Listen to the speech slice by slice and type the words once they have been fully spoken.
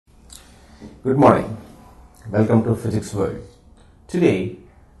Good morning. Welcome to Physics World. Today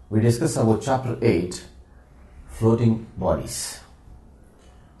we discuss about chapter 8, floating bodies.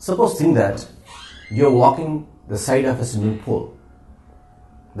 Suppose think that you are walking the side of a swimming pool.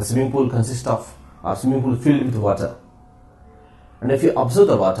 The swimming pool consists of a swimming pool filled with water. And if you observe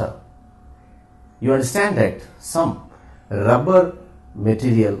the water, you understand that some rubber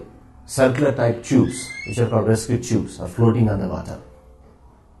material circular type tubes, which are called rescue tubes, are floating on the water.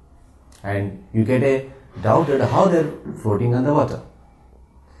 And you get a doubt at how they are floating on the water.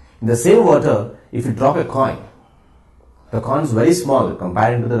 In the same water, if you drop a coin, the coin is very small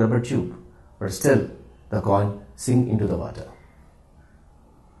compared to the rubber tube, but still the coin sinks into the water.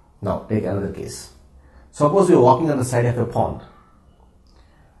 Now take another case. Suppose you are walking on the side of a pond,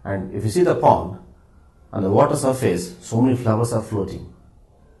 and if you see the pond, on the water surface, so many flowers are floating.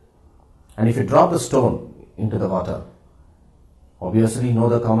 And if you drop the stone into the water, obviously you know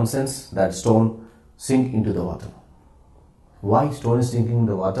the common sense that stone sink into the water. Why stone is sinking in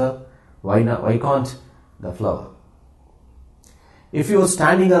the water? Why can't the flower? If you are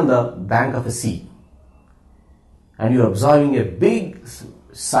standing on the bank of a sea and you are observing a big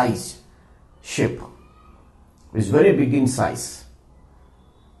size ship, which is very big in size,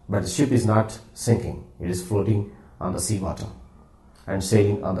 but the ship is not sinking, it is floating on the sea water and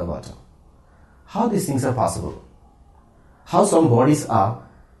sailing on the water. How these things are possible? How some bodies are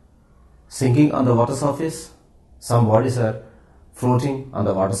sinking on the water surface, some bodies are floating on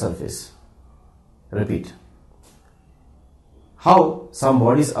the water surface. Repeat. How some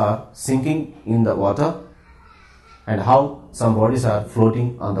bodies are sinking in the water and how some bodies are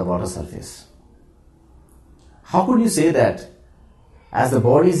floating on the water surface. How could you say that as the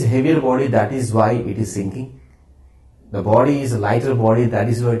body is a heavier body, that is why it is sinking? The body is a lighter body, that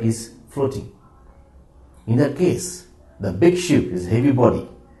is why it is floating. In that case, the big ship is heavy body,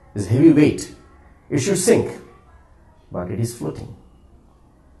 is heavy weight. It should sink, but it is floating.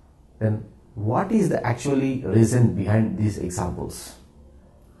 Then what is the actually reason behind these examples?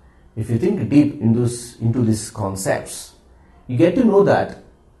 If you think deep into these concepts, you get to know that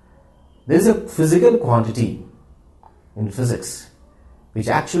there is a physical quantity in physics which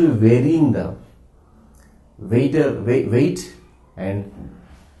actually varying the weight and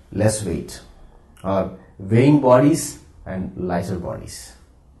less weight, or weighing bodies and lighter bodies,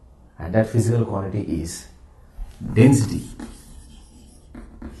 and that physical quantity is density.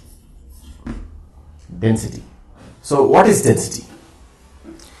 So what is density?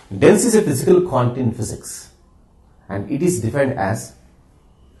 Density is a physical quantity in physics, and it is defined as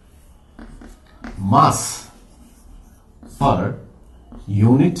mass per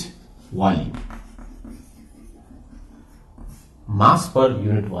unit volume. Mass per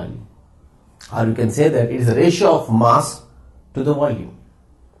unit volume. Or you can say that it is a ratio of mass to the volume.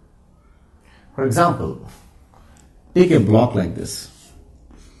 For example, take a block like this.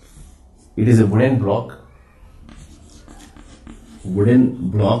 It is a wooden block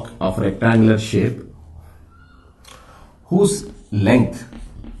of rectangular shape whose length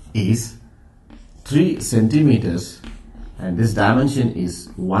is 3 centimeters and this dimension is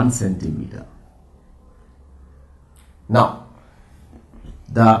 1 centimeter. Now,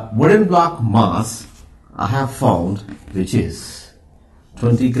 the wooden block mass I have found, which is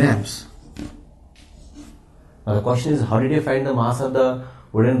 20 grams. Now the question is, how did you find the mass of the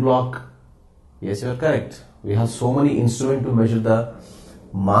wooden block? Yes, you are correct. We have so many instruments to measure the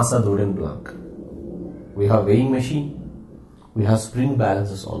mass of the wooden block. We have weighing machine, we have spring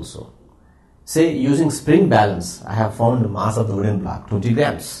balances also. Say using spring balance, I have found the mass of the wooden block, 20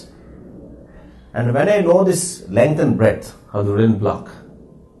 grams. And when I know this length and breadth of the wooden block,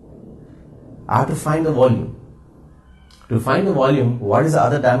 I have to find the volume. To find the volume, what is the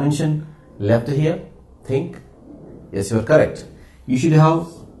other dimension left here? Think. Yes, you are correct. You should have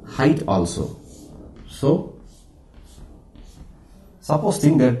height also. So, suppose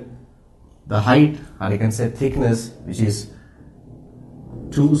think that the height, or I can say thickness, which is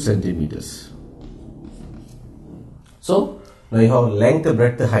 2 centimeters. So, now you have length,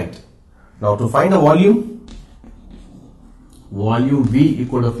 breadth, height. Now to find the volume V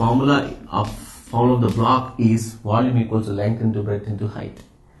equal to formula of the block is volume equals to length into breadth into height.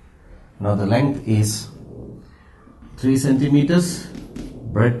 Now the length is 3 centimeters,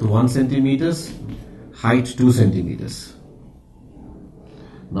 breadth 1 centimeters, height 2 centimeters.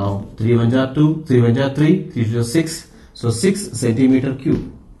 Now 3 1 jar 2, 3 1 jar 3, 3 2 jar 6. So 6 centimeter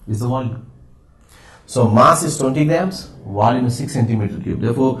cube is the volume. So mass is 20 grams, volume is 6 centimeter cube.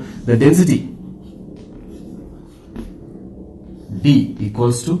 Therefore the density D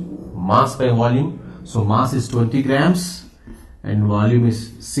equals to mass by volume. So mass is 20 grams and volume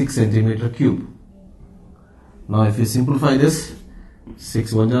is 6 centimeter cube. Now if you simplify this,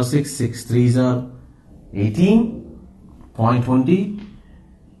 6 1s are 6, 6 3s are 18.20,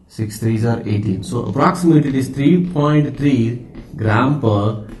 6 3s are 18. So approximately it is 3.3 gram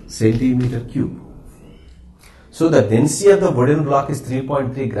per centimeter cube. So the density of the wooden block is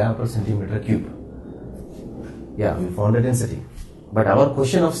 3.3 gram per centimeter cube. Yeah, we found the density. But our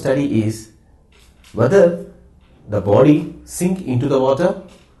question of study is whether the body sink into the water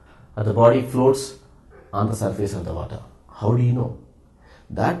or the body floats on the surface of the water. How do you know?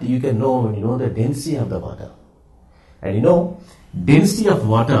 That you can know when you know the density of the water. And you know, density of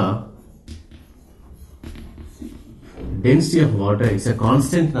water is a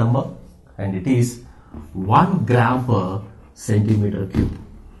constant number and it is 1 gram per centimeter cube.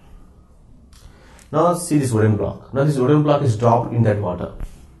 Now see this wooden block. Now this wooden block is dropped in that water.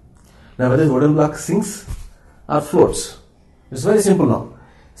 Now whether this wooden block sinks or floats. It's very simple now.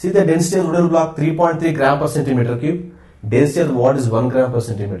 See the density of the wooden block 3.3 gram per centimeter cube. Density of the water is 1 gram per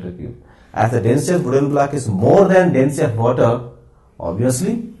centimeter cube. As the density of the wooden block is more than density of water,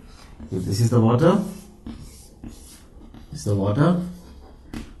 obviously, if this is the water,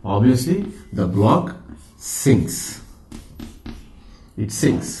 obviously the block sinks. It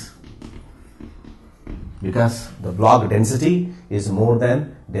sinks because the block density is more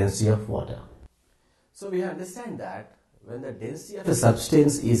than density of water. So we understand that when the density of a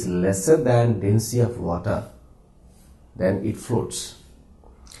substance is lesser than density of water, then it floats.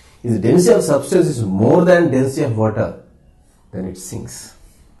 If the density of substance is more than density of water, then it sinks.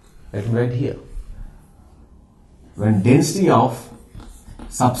 Let me write here. When density of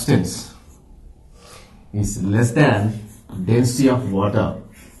substance is less than density of water,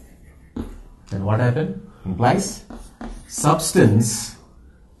 then what happens? Implies substance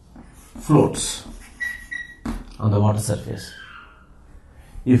floats on the water surface.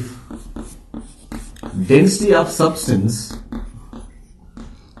 If density of substance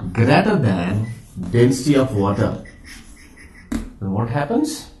greater than density of water, then what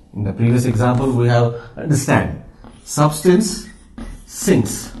happens? In the previous example we have understand substance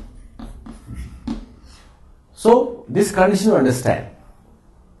sinks. So this condition you understand,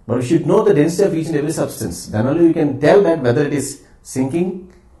 but you should know the density of each and every substance. Then only you can tell that whether it is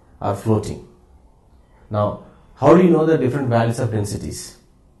sinking or floating. Now how do you know the different values of densities?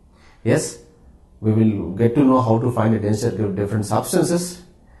 Yes, we will get to know how to find the density of different substances.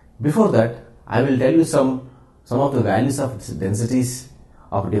 Before that, I will tell you some of the values of densities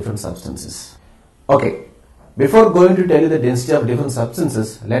of different substances. Okay, before going to tell you the density of different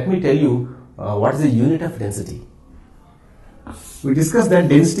substances, let me tell you what is the unit of density. We discussed that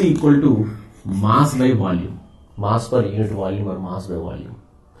density equal to mass by volume, mass per unit volume or mass by volume.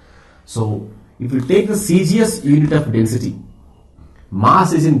 So if you take the CGS unit of density,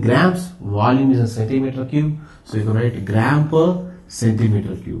 mass is in grams, volume is in centimeter cube, so you can write gram per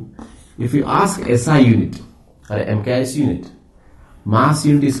centimeter cube. If you ask SI unit or MKS unit, mass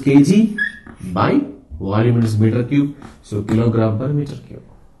unit is kg by volume is meter cube, so kilogram per meter cube.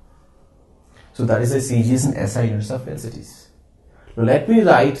 So that is the CGS and SI units of densities. Now let me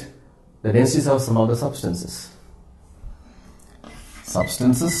write the densities of some of the substances.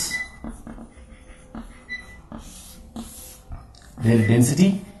 Their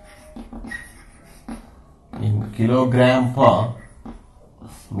density in kilogram per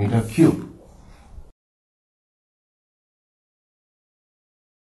meter cube.